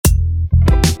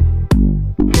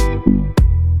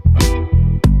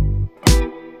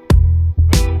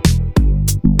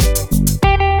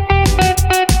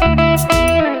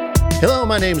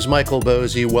my name's Michael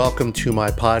Boese. Welcome to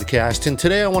my podcast. And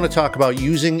today I want to talk about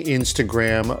using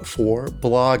Instagram for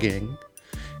blogging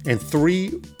and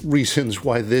 3 reasons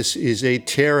why this is a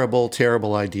terrible,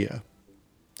 terrible idea.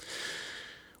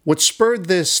 What spurred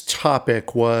this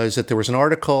topic was that there was an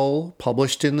article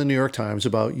published in the New York Times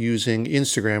about using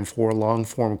Instagram for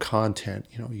long-form content,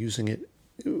 using it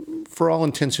for all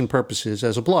intents and purposes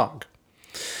as a blog.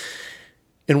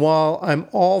 And while I'm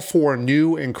all for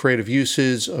new and creative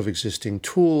uses of existing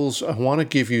tools, I want to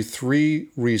give you 3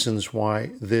 reasons why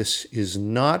this is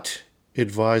not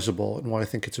advisable and why I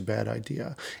think it's a bad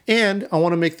idea. And I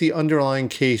want to make the underlying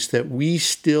case that we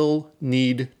still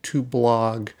need to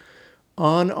blog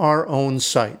on our own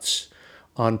sites,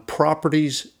 on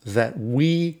properties that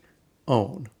we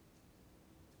own.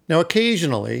 Now,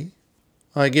 occasionally,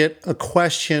 I get a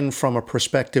question from a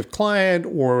prospective client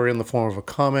or in the form of a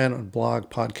comment on blog,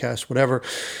 podcast, whatever.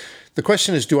 The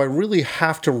question is, do I really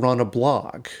have to run a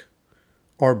blog?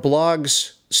 Are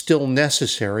blogs still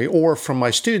necessary? Or from my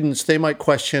students, they might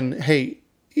question, hey,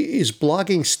 is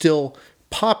blogging still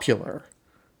popular?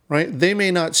 Right? They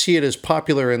may not see it as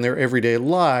popular in their everyday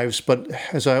lives, but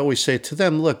as I always say to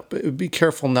them, look, be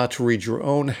careful not to read your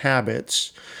own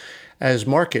habits as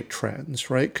market trends,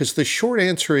 right? Because the short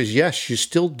answer is yes, you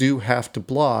still do have to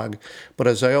blog. But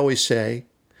as I always say,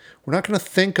 we're not going to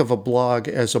think of a blog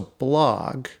as a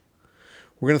blog.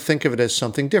 We're going to think of it as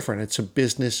something different. It's a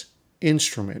business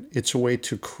instrument. It's a way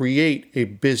to create a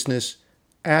business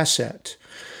asset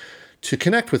to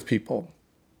connect with people.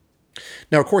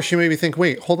 Now, of course, you maybe think,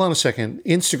 wait, hold on a second.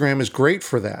 Instagram is great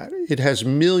for that. It has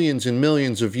millions and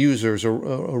millions of users, a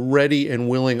ready and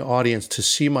willing audience to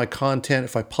see my content.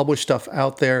 If I publish stuff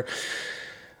out there,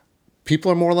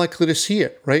 people are more likely to see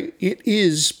it, right? It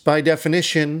is, by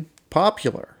definition,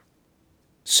 popular.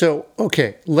 So,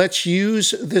 okay, let's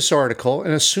use this article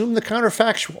and assume the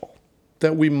counterfactual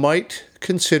that we might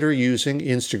consider using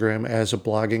Instagram as a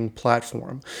blogging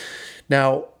platform.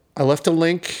 Now, I left a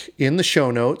link in the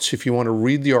show notes if you want to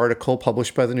read the article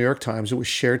published by the New York Times. It was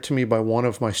shared to me by one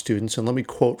of my students, and let me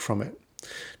quote from it.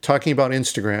 Talking about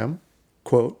Instagram,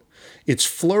 quote, "It's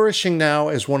flourishing now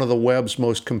as one of the web's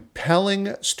most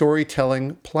compelling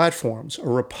storytelling platforms, a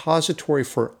repository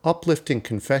for uplifting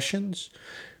confessions,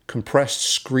 compressed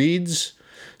screeds,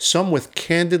 some with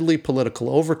candidly political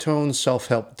overtones,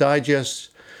 self-help digests,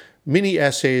 mini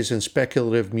essays and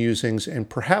speculative musings, and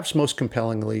perhaps most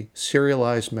compellingly,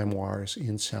 serialized memoirs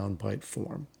in soundbite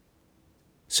form."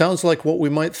 Sounds like what we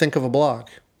might think of a blog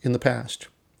in the past,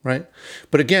 right?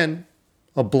 But again,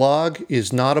 a blog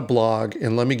is not a blog,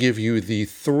 and let me give you the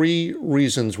 3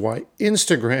 reasons why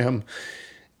Instagram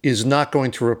is not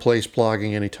going to replace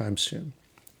blogging anytime soon.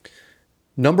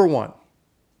 Number 1,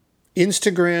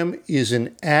 Instagram is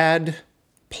an ad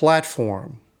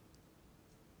platform.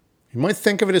 You might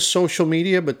think of it as social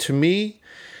media, but to me,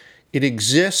 it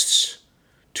exists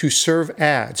to serve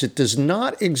ads. It does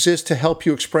not exist to help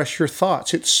you express your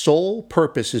thoughts. Its sole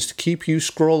purpose is to keep you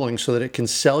scrolling so that it can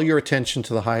sell your attention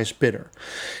to the highest bidder.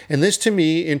 And this, to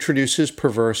me, introduces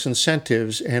perverse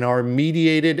incentives, and our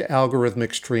mediated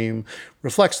algorithmic stream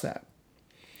reflects that.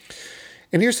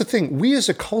 And here's the thing. We as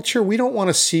a culture, we don't want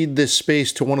to cede this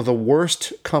space to one of the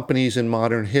worst companies in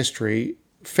modern history,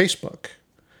 Facebook.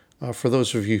 For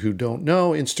those of you who don't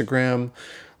know, Instagram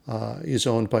is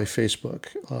owned by Facebook.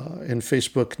 And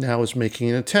Facebook now is making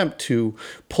an attempt to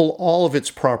pull all of its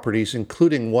properties,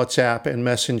 including WhatsApp and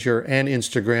Messenger and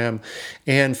Instagram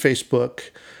and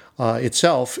Facebook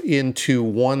itself, into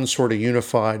one sort of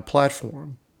unified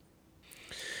platform.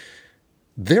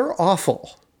 They're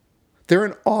awful. They're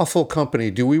an awful company.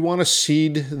 Do we want to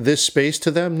cede this space to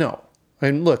them? No.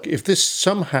 And look, if this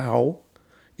somehow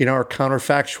in our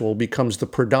counterfactual becomes the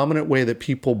predominant way that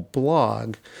people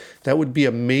blog, that would be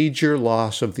a major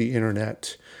loss of the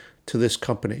internet to this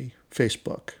company,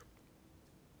 Facebook.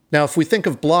 Now, if we think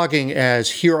of blogging as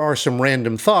here are some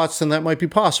random thoughts, then that might be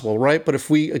possible, right? But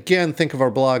if we, again, think of our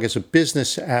blog as a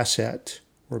business asset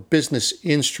or a business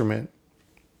instrument,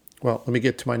 well, let me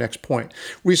get to my next point.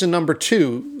 Reason number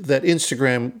 2 that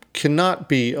Instagram cannot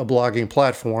be a blogging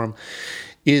platform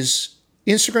is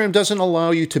Instagram doesn't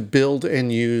allow you to build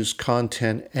and use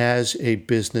content as a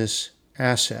business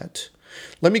asset.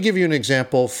 Let me give you an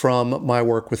example from my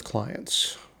work with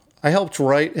clients. I helped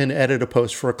write and edit a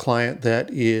post for a client that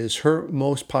is her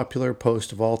most popular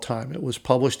post of all time. It was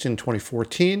published in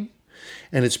 2014,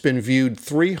 and it's been viewed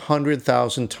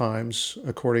 300,000 times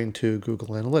according to Google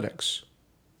Analytics.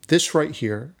 This right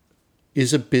here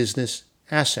is a business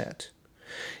asset.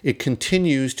 It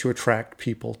continues to attract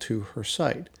people to her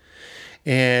site.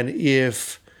 And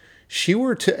if she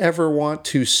were to ever want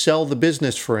to sell the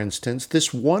business, for instance,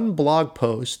 this one blog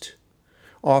post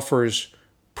offers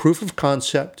proof of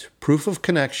concept, proof of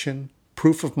connection,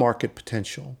 proof of market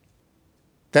potential.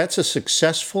 That's a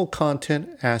successful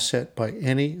content asset by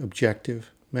any objective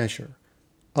measure.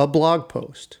 A blog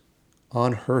post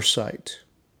on her site.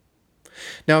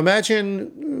 Now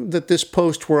imagine that this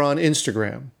post were on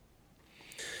Instagram.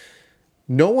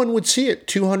 No one would see it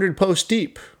 200 posts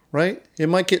deep, right? It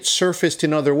might get surfaced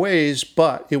in other ways,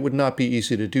 but it would not be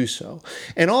easy to do so.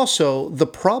 And also, the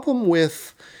problem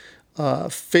with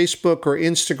Facebook or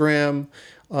Instagram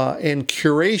and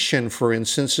curation, for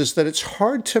instance, is that it's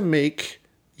hard to make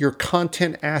your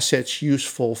content assets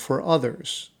useful for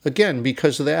others. Again,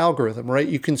 because of the algorithm, right?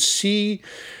 You can see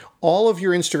all of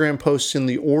your Instagram posts in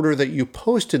the order that you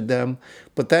posted them,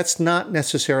 but that's not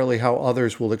necessarily how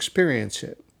others will experience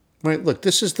it. Right? Look,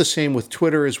 this is the same with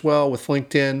Twitter as well, with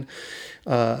LinkedIn.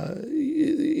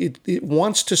 It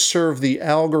wants to serve the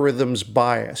algorithm's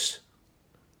bias.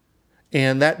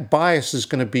 And that bias is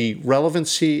going to be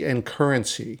relevancy and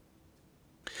currency,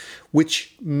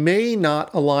 which may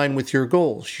not align with your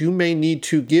goals. You may need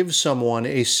to give someone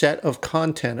a set of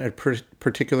content at a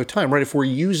particular time, right? If we're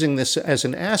using this as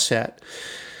an asset,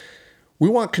 we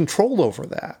want control over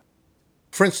that.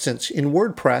 For instance, in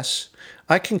WordPress,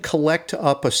 I can collect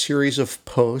up a series of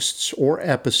posts or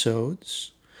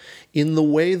episodes in the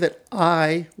way that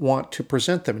I want to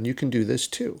present them, and you can do this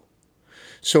too.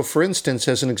 So for instance,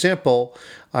 as an example,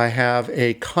 I have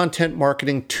a Content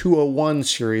Marketing 201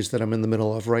 series that I'm in the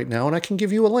middle of right now, and I can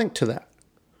give you a link to that.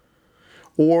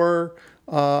 Or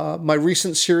my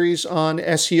recent series on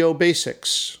SEO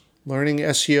basics, learning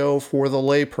SEO for the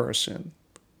layperson.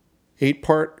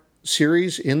 8-part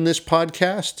series in this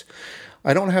podcast.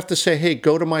 I don't have to say, hey,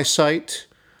 go to my site,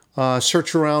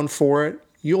 search around for it.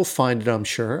 You'll find it, I'm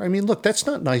sure. I mean, look, that's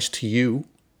not nice to you.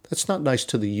 That's not nice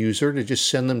to the user to just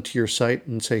send them to your site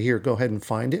and say, here, go ahead and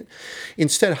find it.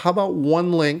 Instead, how about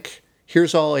one link?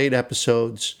 Here's all 8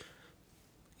 episodes.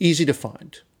 Easy to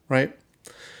find, right?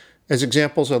 As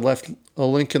examples, I left a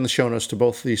link in the show notes to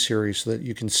both of these series so that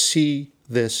you can see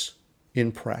this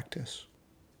in practice.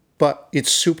 But it's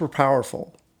super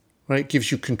powerful, right? It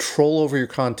gives you control over your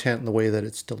content and the way that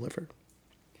it's delivered.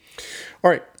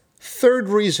 All right. Third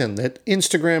reason that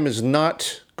Instagram is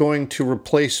not going to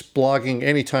replace blogging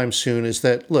anytime soon is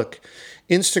that, look,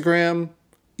 Instagram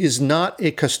is not a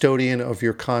custodian of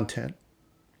your content,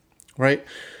 right?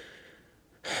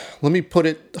 Let me put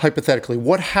it hypothetically.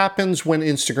 What happens when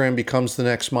Instagram becomes the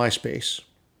next MySpace?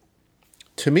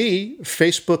 To me,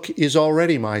 Facebook is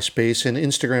already MySpace and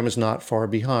Instagram is not far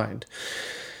behind.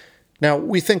 Now,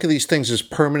 we think of these things as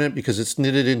permanent because it's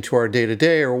knitted into our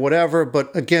day-to-day or whatever,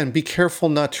 but again, be careful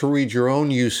not to read your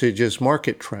own usage as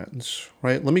market trends,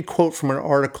 right? Let me quote from an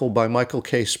article by Michael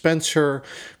K. Spencer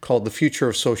called The Future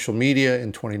of Social Media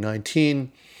in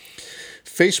 2019.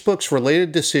 Facebook's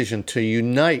related decision to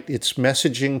unite its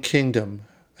messaging kingdom,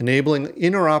 enabling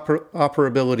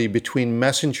interoperability between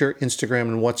Messenger, Instagram,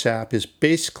 and WhatsApp, is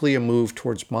basically a move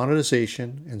towards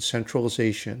monetization and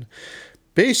centralization.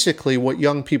 Basically what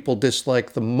young people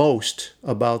dislike the most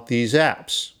about these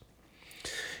apps.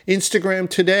 Instagram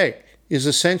today is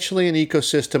essentially an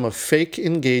ecosystem of fake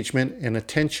engagement and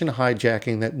attention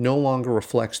hijacking that no longer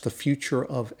reflects the future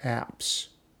of apps.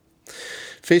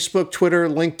 Facebook, Twitter,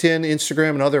 LinkedIn,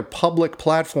 Instagram, and other public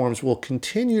platforms will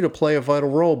continue to play a vital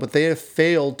role, but they have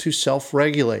failed to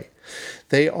self-regulate.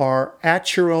 They are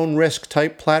at-your-own-risk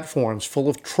type platforms full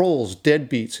of trolls,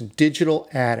 deadbeats, and digital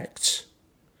addicts.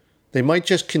 They might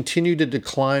just continue to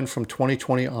decline from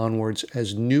 2020 onwards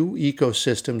as new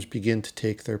ecosystems begin to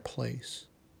take their place.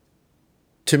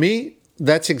 To me,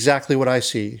 that's exactly what I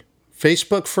see.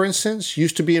 Facebook, for instance,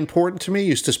 used to be important to me,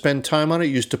 used to spend time on it,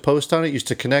 used to post on it, used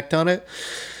to connect on it.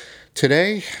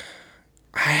 Today,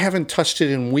 I haven't touched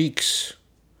it in weeks.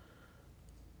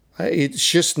 It's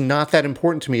just not that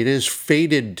important to me. It has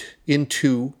faded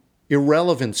into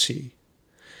irrelevancy,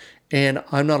 and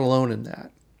I'm not alone in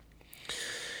that.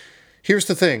 Here's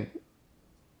the thing.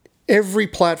 Every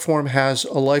platform has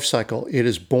a life cycle. It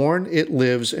is born, it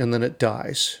lives, and then it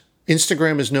dies.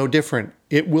 Instagram is no different.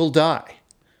 It will die.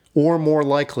 Or more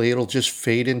likely, it'll just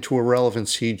fade into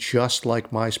irrelevancy just like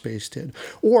MySpace did.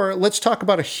 Or let's talk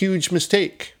about a huge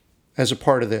mistake as a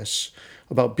part of this,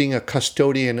 about being a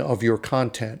custodian of your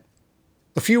content.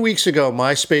 A few weeks ago,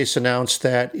 MySpace announced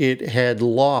that it had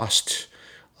lost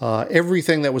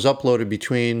everything that was uploaded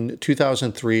between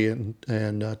 2003 and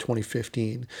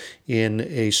 2015 in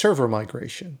a server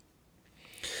migration.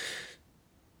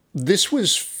 This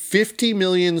was 50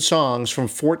 million songs from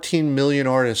 14 million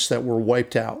artists that were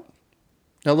wiped out.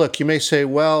 Now look, you may say,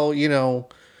 well,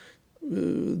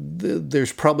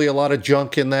 there's probably a lot of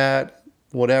junk in that,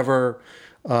 whatever,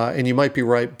 and you might be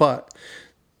right, but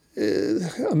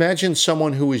imagine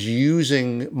someone who is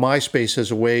using MySpace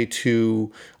as a way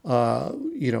to,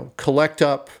 collect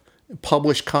up,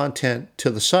 publish content to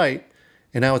the site,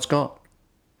 and now it's gone.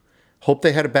 Hope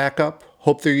they had a backup.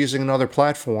 Hope they're using another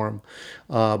platform.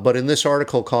 But in this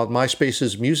article called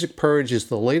MySpace's Music Purge is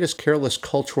the latest careless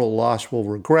cultural loss we'll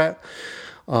regret,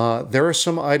 there are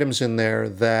some items in there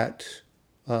that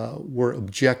were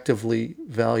objectively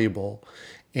valuable,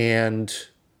 and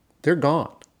they're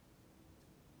gone.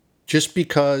 Just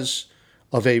because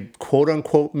of a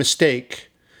quote-unquote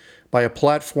mistake by a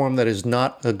platform that is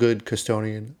not a good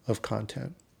custodian of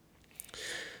content.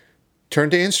 Turn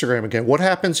to Instagram again. What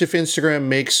happens if Instagram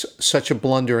makes such a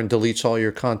blunder and deletes all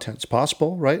your content? It's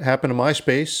possible, right? Happened to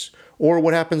MySpace. Or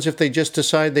what happens if they just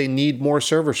decide they need more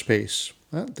server space?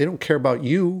 Well, they don't care about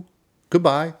you.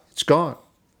 Goodbye. It's gone.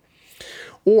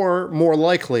 Or more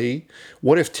likely,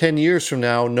 what if 10 years from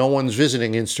now, no one's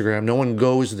visiting Instagram, no one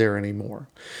goes there anymore?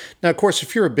 Now, of course,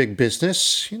 if you're a big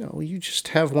business, you just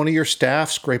have one of your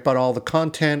staff scrape out all the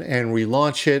content and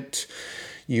relaunch it.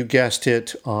 You guessed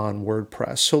it, on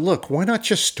WordPress. So look, why not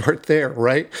just start there,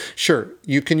 right? Sure,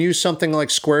 you can use something like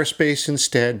Squarespace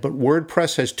instead, but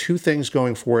WordPress has two things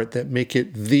going for it that make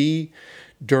it the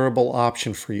durable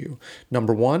option for you.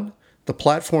 Number one, the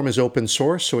platform is open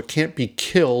source, so it can't be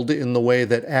killed in the way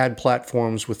that ad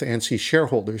platforms with ANSI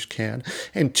shareholders can.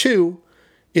 And two,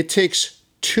 it takes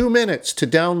 2 minutes to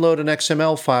download an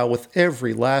XML file with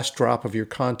every last drop of your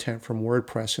content from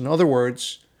WordPress. In other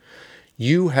words,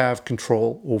 you have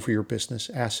control over your business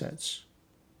assets.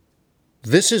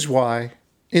 This is why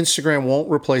Instagram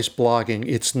won't replace blogging.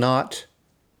 It's not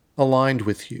aligned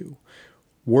with you.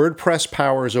 WordPress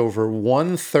powers over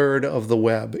 1/3 of the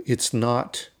web. It's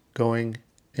not going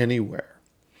anywhere.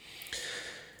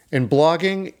 And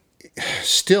blogging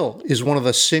still is one of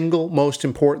the single most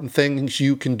important things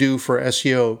you can do for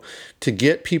SEO to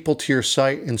get people to your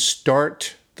site and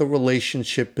start the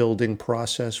relationship building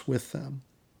process with them.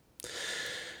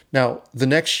 Now, the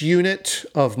next unit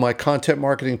of my Content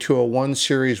Marketing 201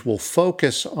 series will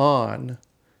focus on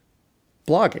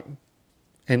blogging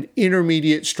and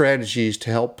intermediate strategies to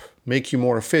help make you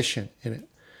more efficient in it.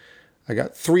 I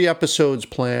got 3 episodes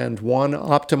planned. One,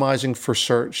 optimizing for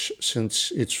search,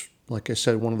 since it's, like I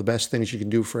said, one of the best things you can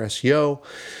do for SEO.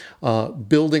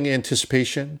 Building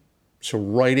anticipation, so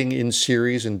writing in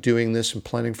series and doing this and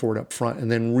planning for it up front.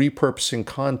 And then repurposing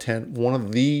content, one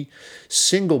of the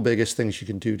single biggest things you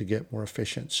can do to get more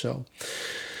efficient. So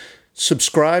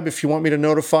subscribe if you want me to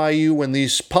notify you when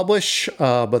these publish,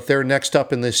 but they're next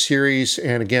up in this series.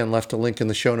 And again, left a link in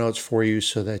the show notes for you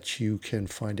so that you can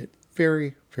find it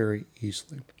very, very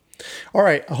easily. All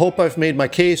right, I hope I've made my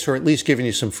case, or at least given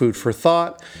you some food for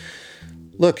thought.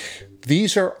 Look,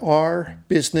 these are our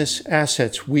business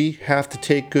assets. We have to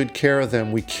take good care of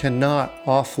them. We cannot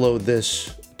offload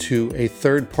this to a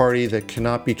third party that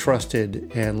cannot be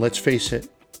trusted. And let's face it,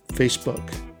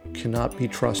 Facebook cannot be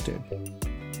trusted.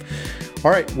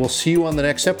 All right, we'll see you on the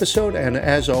next episode. And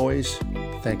as always,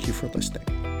 thank you for listening.